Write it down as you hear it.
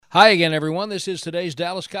Hi again, everyone. This is today's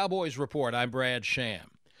Dallas Cowboys Report. I'm Brad Sham.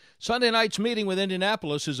 Sunday night's meeting with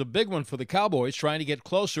Indianapolis is a big one for the Cowboys, trying to get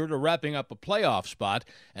closer to wrapping up a playoff spot,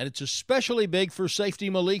 and it's especially big for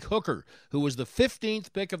safety Malik Hooker, who was the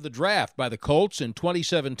 15th pick of the draft by the Colts in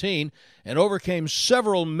 2017 and overcame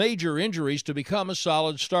several major injuries to become a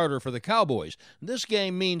solid starter for the Cowboys. This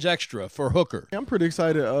game means extra for Hooker. I'm pretty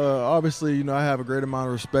excited. Obviously, I have a great amount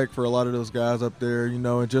of respect for a lot of those guys up there,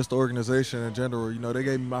 and just the organization in general. They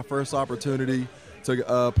gave me my first opportunity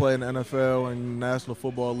to play in the NFL and National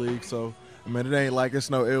Football League. So, it ain't like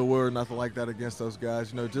it's no ill will or nothing like that against those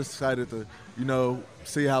guys. Just excited to,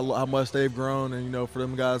 see how much they've grown and, for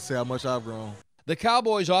them guys to see how much I've grown. The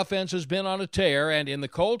Cowboys' offense has been on a tear, and in the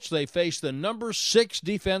Colts, they face the number 6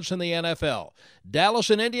 defense in the NFL.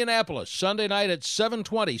 Dallas and Indianapolis, Sunday night at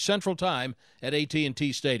 7:20 Central Time at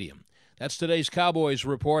AT&T Stadium. That's today's Cowboys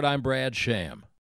Report. I'm Brad Sham.